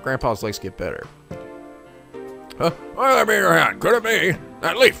said, please help Grandpa's legs get better. Huh? Why that be your hand? Could it be?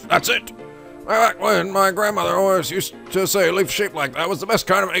 That leaf, that's it. Back when my grandmother always used to say a leaf shaped like that was the best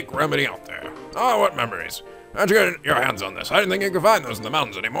kind of ache remedy out there. Oh, what memories. How'd you get your hands on this? I didn't think you could find those in the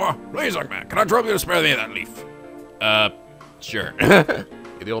mountains anymore. Please, young man, can I trouble you to spare me that leaf? Sure.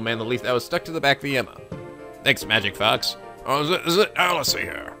 Give the old man the leaf that was stuck to the back of the Emma. Thanks, Magic Fox. Oh, is it Alice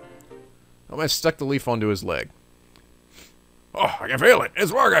here? The old man stuck the leaf onto his leg. Oh, I can feel it.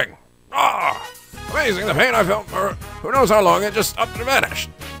 It's working. Ah, amazing. The pain I felt for who knows how long, it just up and vanished.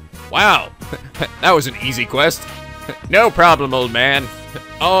 Wow, that was an easy quest. No problem, old man.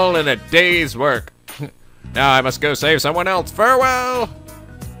 All in a day's work. Now I must go save someone else. Farewell!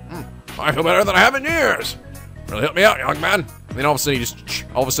 I feel better than I have in years. Really help me out, young man. And then all of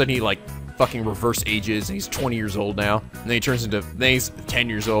a sudden he like fucking reverse ages and he's 20 years old now. And then he turns into, then he's 10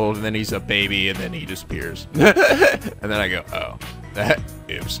 years old and then he's a baby and then he disappears. And then I go, oh, that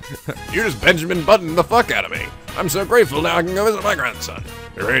oops. You just Benjamin Button the fuck out of me. I'm so grateful now I can go visit my grandson.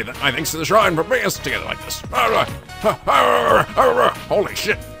 My thanks to the shrine for bringing us together like this. Holy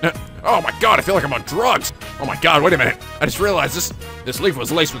shit. Oh my god, I feel like I'm on drugs. Oh my god, wait a minute. I just realized this leaf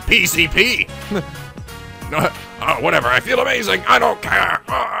was laced with PCP. Whatever, I feel amazing. I don't care.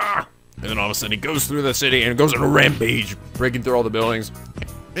 And then all of a sudden he goes through the city and goes on a rampage, breaking through all the buildings.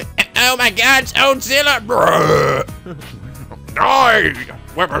 Oh my god, it's Odzilla! Die!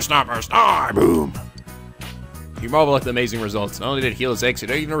 Whippersnappers, die! Boom! You marvel at the amazing results. Not only did it heal his eggs, it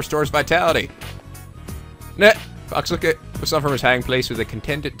even restores vitality. Nah, Fox look up from his hiding place with a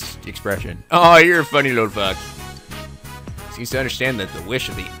contented expression. Oh, you're a funny little fox. Seems to understand that the wish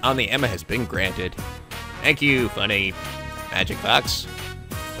on the Emma has been granted. Thank you, funny magic fox.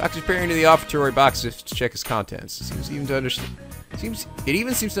 Fox is peering into the offertory box to check its contents. It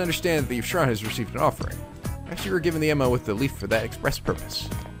even seems to understand that the shrine has received an offering. Actually, we were given the Emma with the leaf for that express purpose.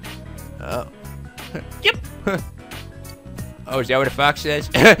 Oh. Yep. Oh, is that what a fox says?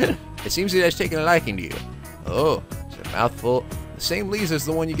 It seems it has taken a liking to you. Oh, it's a mouthful. The same leaves as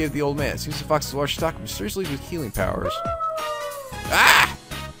the one you gave the old man. It seems the fox has a large stock of mysterious leaves with healing powers. Ah!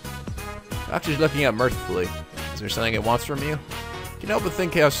 Fox is looking up mirthfully. Is there something it wants from you? You can't help but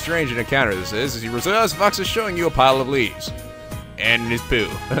think how strange an encounter this is, as you realize the fox is showing you a pile of leaves. And his poo.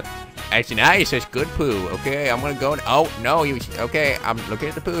 Actually, now he says good poo. Okay, I'm gonna go. Oh no, okay. I'm looking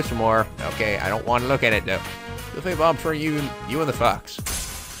at the poo some more. Okay, I don't want to look at it though. You'll think I'm for you and the fox.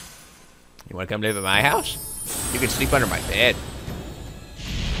 You want to come live at my house? You can sleep under my bed.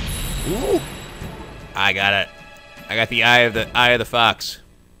 Ooh, I got it. I got the eye of the fox,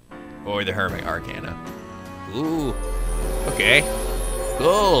 or the hermit arcana. Ooh, okay,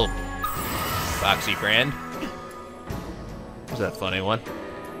 cool. Foxy friend. Was that a funny one?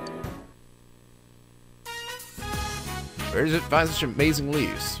 Where does it find such amazing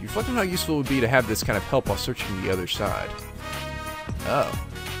leaves? You reflect on how useful it would be to have this kind of help while searching the other side. Oh.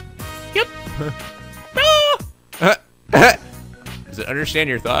 Yep. Does it understand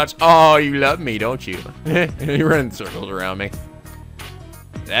your thoughts? Oh, you love me, don't you? You run in circles around me.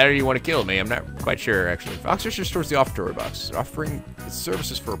 That or you want to kill me? I'm not quite sure, actually. Fox searches towards the offertory box, offering its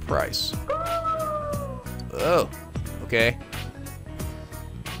services for a price. Oh, okay.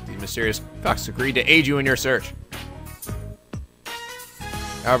 The mysterious fox agreed to aid you in your search.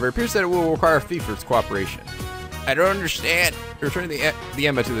 However, it appears that it will require a fee for its cooperation. I don't understand. Return the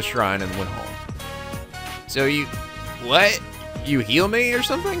Emma to the shrine and then went home. So you... What? You heal me or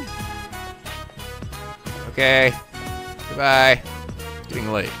something? Okay. Goodbye. It's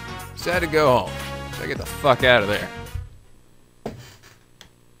getting late. Decided to go home. So I get the fuck out of there.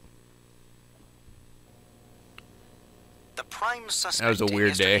 The prime suspect That was a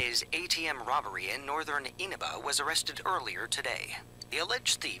weird in day. yesterday's ATM robbery in northern Inaba was arrested earlier today. The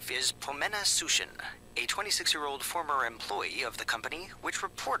alleged thief is Pomena Sushin, a 26-year-old former employee of the company which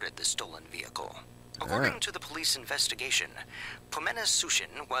reported the stolen vehicle. According to the police investigation, Pomena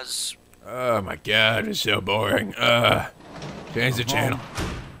Sushin was... Oh my god, it's so boring. Change the channel.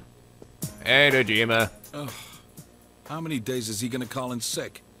 Hey, Dojima. How many days is he gonna call in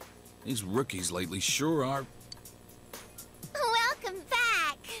sick? These rookies lately sure are... Welcome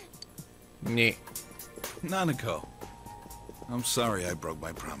back. Nee. Nanako. I'm sorry I broke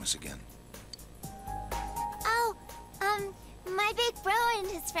my promise again. Oh, my big bro and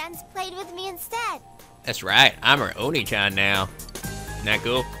his friends played with me instead. That's right. I'm her Oni-chan now. Isn't that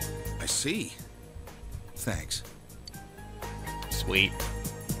cool? I see. Thanks. Sweet.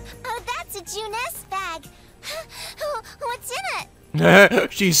 Oh, that's a Juness bag. What's in it?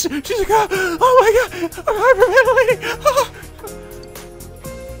 she's like, oh my god, I'm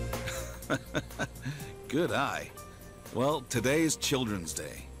hyperventilating. Good eye. Well, today is Children's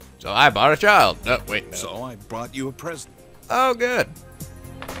Day. So I bought a child. Oh, wait. No. So I brought you a present. Oh, good.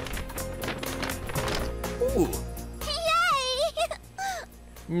 Ooh. Yay!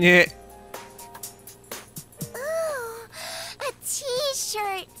 Yeah. Ooh, a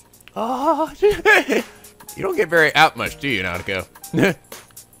t-shirt. Oh, you don't get very out much, do you, Nautico?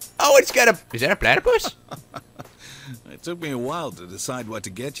 Oh, it's got a... Is that a platypus? It took me a while to decide what to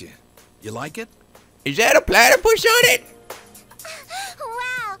get you. You like it? Is that a platypus on it?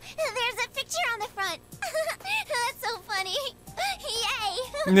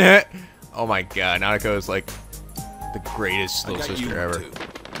 Oh my god, Nanako is like the greatest I little got you sister ever. too.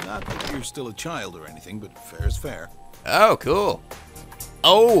 Not that you're still a child or anything, but fair is fair. Oh, cool.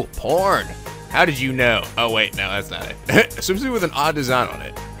 Oh, porn. How did you know? Oh, wait, no, that's not it. Swimsuit with an odd design on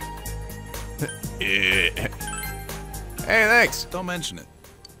it. Hey, thanks. Don't mention it.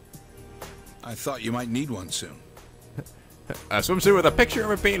 I thought you might need one soon. A swimsuit with a picture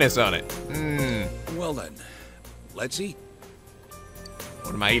of a penis on it. Well then, let's eat.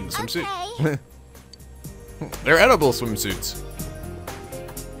 What am I eating? Swimsuit? Okay. They're edible swimsuits.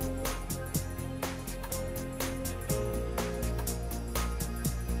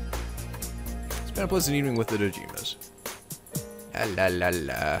 It's been a pleasant evening with the Dojimas. La la la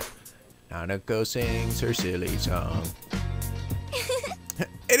la. Nanako sings her silly song.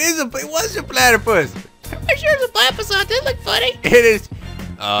 It was a platypus. I'm sure it's a platypus. That did look funny. It is.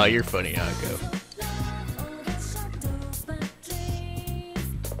 Oh, you're funny, Nanako.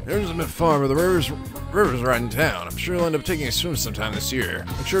 There's a bit far, but the river's right in town. I'm sure you'll end up taking a swim sometime this year.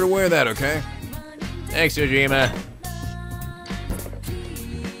 Make sure to wear that, okay? Thanks, Dojima.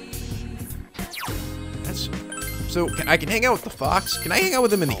 That's so. I can hang out with the fox. Can I hang out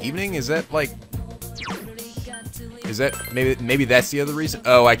with him in the evening? Is that like? Is that maybe that's the other reason?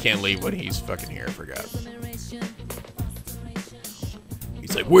 Oh, I can't leave when he's fucking here. I forgot.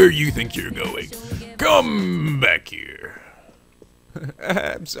 He's like, where you think you're going? Come back here.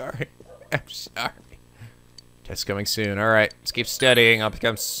 I'm sorry. I'm sorry. Test coming soon. All right, let's keep studying. I'm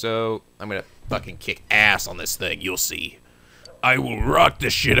gonna fucking kick ass on this thing. You'll see. I will rock the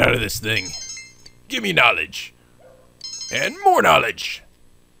shit out of this thing. Give me knowledge. And more knowledge.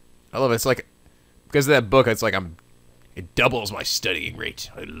 I love it. It's like, because of that book, it's like it doubles my studying rate.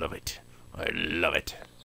 I love it. I love it.